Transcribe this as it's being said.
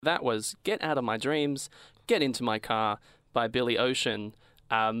that was Get Out of My Dreams, Get Into My Car by Billy Ocean.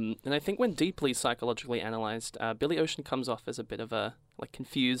 And I think when deeply psychologically analysed, Billy Ocean comes off as a bit of a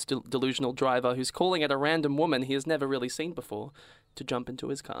confused, delusional driver who's calling at a random woman he has never really seen before to jump into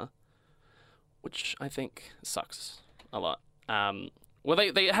his car, which I think sucks a lot. Well,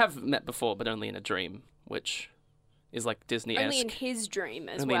 they have met before, but only in a dream, which is like Disney-esque. Only in his dream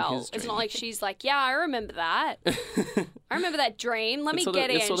as Only in well. his It's dream. not like she's like, yeah, I remember that. I remember that dream. Let me get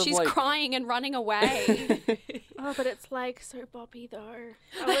in. She's crying and running away. Oh, but it's like so boppy though.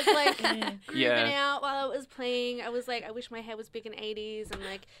 I was like grooving out while it was playing. I was like, I wish my hair was big in 80s and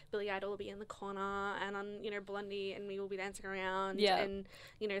like Billy Idol will be in the corner and Blondie and me will be dancing around. Yeah. And,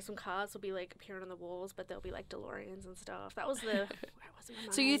 some cars will be like appearing on the walls, but there'll be like DeLoreans and stuff. That was where I was in my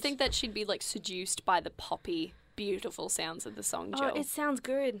mind. So you think that she'd be like seduced by the poppy, beautiful sounds of the song, Jill? Oh, it sounds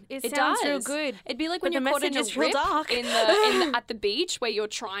good. It does. sounds real good. It'd be like But when the you're caught in message a is real rip dark. at the beach where you're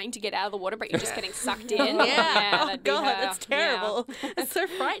trying to get out of the water, but you're just getting sucked in. Yeah. Oh, that'd be God, her. that's terrible. It's so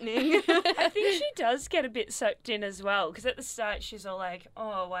frightening. I think she does get a bit sucked in as well, because at the start she's all like,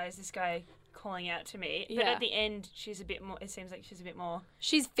 oh, why is this guy calling out to me? But Yeah. at the end, she's a bit more, it seems like she's a bit more...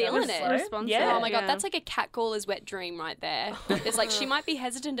 She's feeling slow. it. Responsive. Yeah. Oh my God, Yeah. that's like a catcaller's wet dream right there. It's like she might be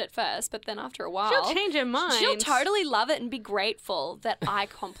hesitant at first, but then after a while... She'll change her mind. She'll totally love it and be grateful that I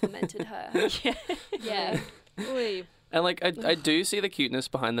complimented her. Yeah. Oy. And I do see the cuteness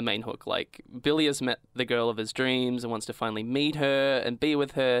behind the main hook. Like, Billy has met the girl of his dreams and wants to finally meet her and be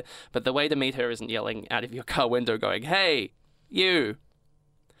with her, but the way to meet her isn't yelling out of your car window going, "Hey, you,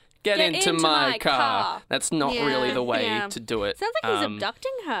 get into my car." That's not really the way to do it. Sounds like he's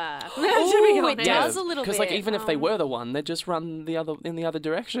abducting her. Ooh, it does a little bit. Because like even if they were the one, they'd just run in the other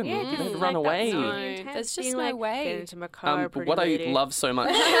direction. Yeah, They'd like run away. No, there's just no way. Get into my car, But what I love so much,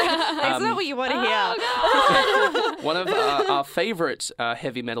 It's not what you want to hear. one of our favourite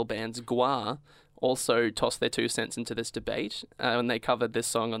heavy metal bands, Gua, also tossed their 2 cents into this debate when they covered this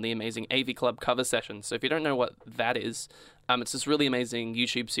song on the amazing AV Club cover session. So if you don't know what that is, it's this really amazing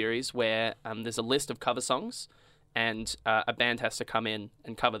YouTube series where there's a list of cover songs and a band has to come in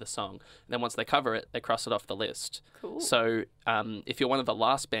and cover the song. And then once they cover it, they cross it off the list. Cool. So if you're one of the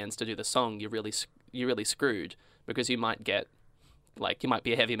last bands to do the song, you're really screwed, because you might get... Like, you might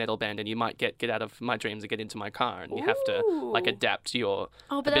be a heavy metal band and you might get out of my dreams and get into my car, and you have to like adapt your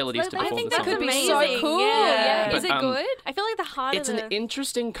abilities to perform I think the that song. could be so cool. Yeah. But, Is it good? I feel like the harder It's an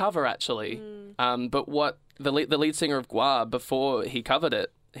interesting cover, actually. But what the lead singer of Gua, before he covered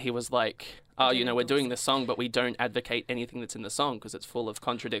it, he was like, "Oh, we're doing this song, but we don't advocate anything that's in the song because it's full of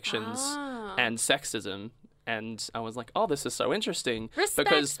contradictions and sexism." And I was like, "Oh, this is so interesting." Respect,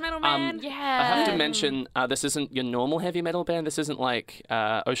 because metal man. I have to mention, this isn't your normal heavy metal band. This isn't like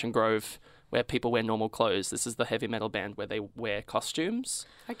Ocean Grove, where people wear normal clothes. This is the heavy metal band where they wear costumes,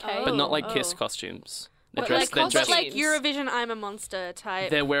 Okay. but not like Kiss costumes. They're But dressed. like, They're dressed. like Eurovision, I'm a monster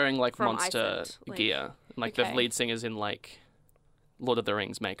type. They're wearing like from monster Iceland, like- gear. Like Okay. the lead singer's in like Lord of the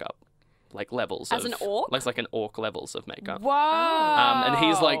Rings makeup, like levels As of an orc? like an orc levels of makeup. Wow. And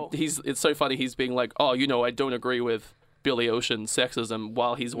he's like, it's so funny. He's being like, "Oh, I don't agree with Billy Ocean sexism,"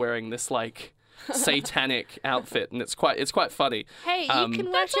 while he's wearing this like satanic outfit, and it's quite funny. Hey, you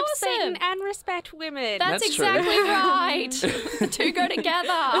can That's worship awesome. Satan and respect women. That's That's true. exactly right. The two go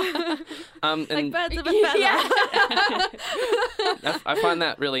together. And like birds of a feather. Yeah. I find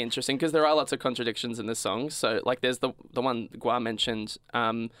that really interesting because there are lots of contradictions in this song. So like there's the one Gua mentioned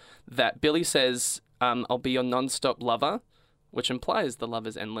that Billy says, "I'll be your non-stop lover," which implies the love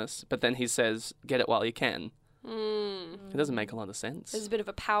is endless. But then he says, "Get it while you can." It doesn't make a lot of sense. There's a bit of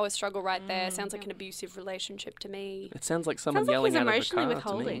a power struggle right there. Sounds like an abusive relationship to me. It sounds like someone Sounds like yelling he's out of a emotionally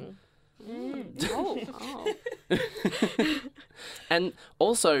car to me. withholding. And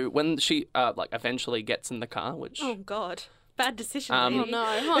also when she eventually gets in the car, which Oh God, bad decision. Oh lady.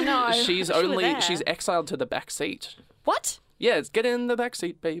 no! Oh no! she's exiled to the back seat. What? Yeah, it's get in the back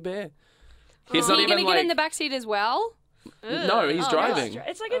seat, baby. He's Is not he even gonna like get in the back seat as well? no, he's driving.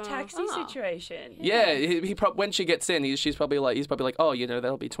 It's like a taxi situation. Yeah, when she gets in, he's probably like, "Oh,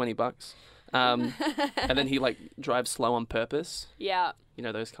 that'll be $20." And then he like drives slow on purpose. Yeah.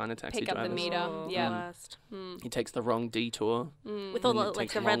 Those kind of taxi Pick up drivers. the meter. Yeah. Blast. He takes the wrong detour. With all And the it like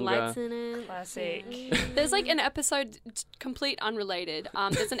takes the red longer. lights in it. Classic. There's like an episode, complete unrelated.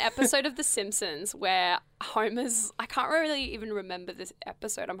 There's an episode of The Simpsons where Homer's, I can't really even remember this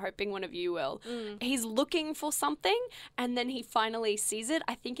episode. I'm hoping one of you will. He's looking for something and then he finally sees it.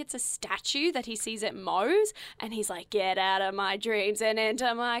 I think it's a statue that he sees at Moe's and he's like, "Get out of my dreams and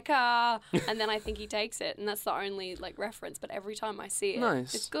into my car." And then I think he takes it, and that's the only like reference. But every time I see it,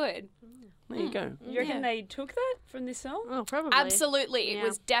 Nice. it's good. There you go. You reckon they took that from this song? Oh, probably. Absolutely. Yeah. It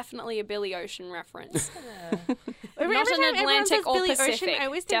was definitely a Billy Ocean reference. Every Not time an everyone Atlantic says or Billy Pacific. Ocean, I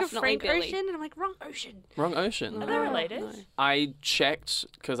always think Definitely of Frank Billy. Ocean, and I'm like, wrong ocean. Wrong ocean. Are they related? No. I checked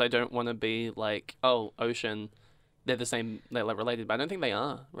because I don't want to be like, oh, ocean. They're the same. They're like related, but I don't think they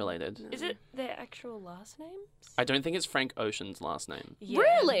are related. Is it their actual last names? I don't think it's Frank Ocean's last name. Yeah.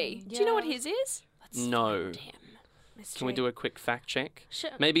 Really? Do you know what Yeah. his is? No. Damn. Can we do a quick fact check?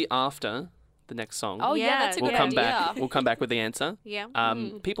 Sure. Maybe after the next song. Oh, yeah, Yeah, that's a we'll good come idea. back. We'll come back with the answer. Yeah.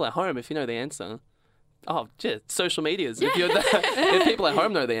 People at home, if you know the answer, social medias. If people at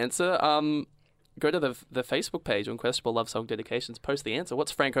home know the answer, go to the Facebook page on Questionable Love Song Dedications. Post the answer.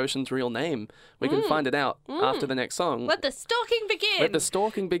 What's Frank Ocean's real name? We can find it out after the next song. Let the stalking begin. Let the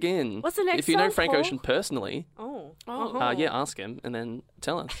stalking begin. What's the next If you know song, Frank Paul? Ocean personally, Oh. yeah, ask him and then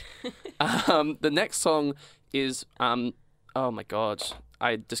tell us. The next song is oh my god,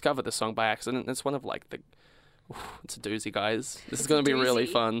 I discovered this song by accident. It's one of like the. It's a doozy, guys. This is going to be really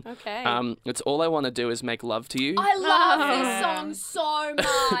doozy. fun. Okay. It's All I Want to Do Is Make Love to You I love this song so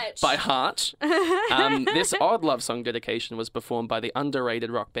much. by Heart. This odd love song dedication was performed by the underrated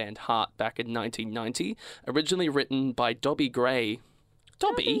rock band Heart back in 1990, originally written by Dobby Gray.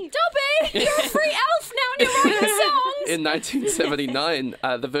 Dobby? Dobby, you're a free elf now and you're writing songs. In 1979,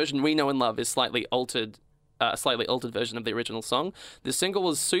 the version we know and love is slightly altered version of the original song. The single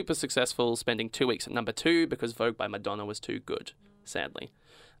was super successful, spending 2 weeks at number 2 because Vogue by Madonna was too good, sadly.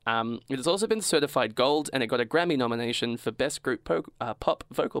 It has also been certified gold, and it got a Grammy nomination for Best Group Pop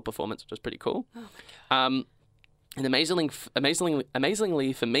Vocal Performance, which was pretty cool. Oh my God. And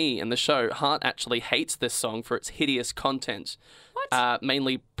amazingly for me and the show, Hart actually hates this song for its hideous content. What?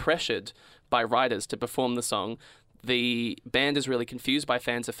 Mainly pressured by writers to perform the song. The band is really confused by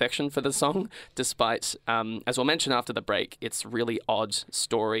fans' affection for the song, despite, as we'll mention after the break, its really odd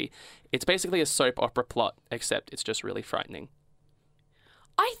story. It's basically a soap opera plot, except it's just really frightening.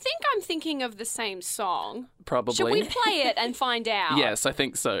 I think I'm thinking of the same song. Probably. Should we play it and find out? Yes, I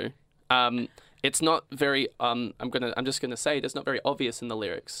think so. It's not very. I'm just gonna say it's not very obvious in the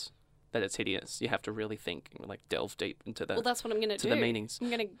lyrics that it's hideous. You have to really think, like delve deep into the. Well, that's what I'm going to do. the meanings. I'm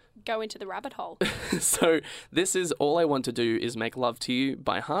going to go into the rabbit hole. So this is All I Want to Do Is Make Love to You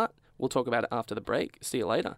by Heart. We'll talk about it after the break. See you later.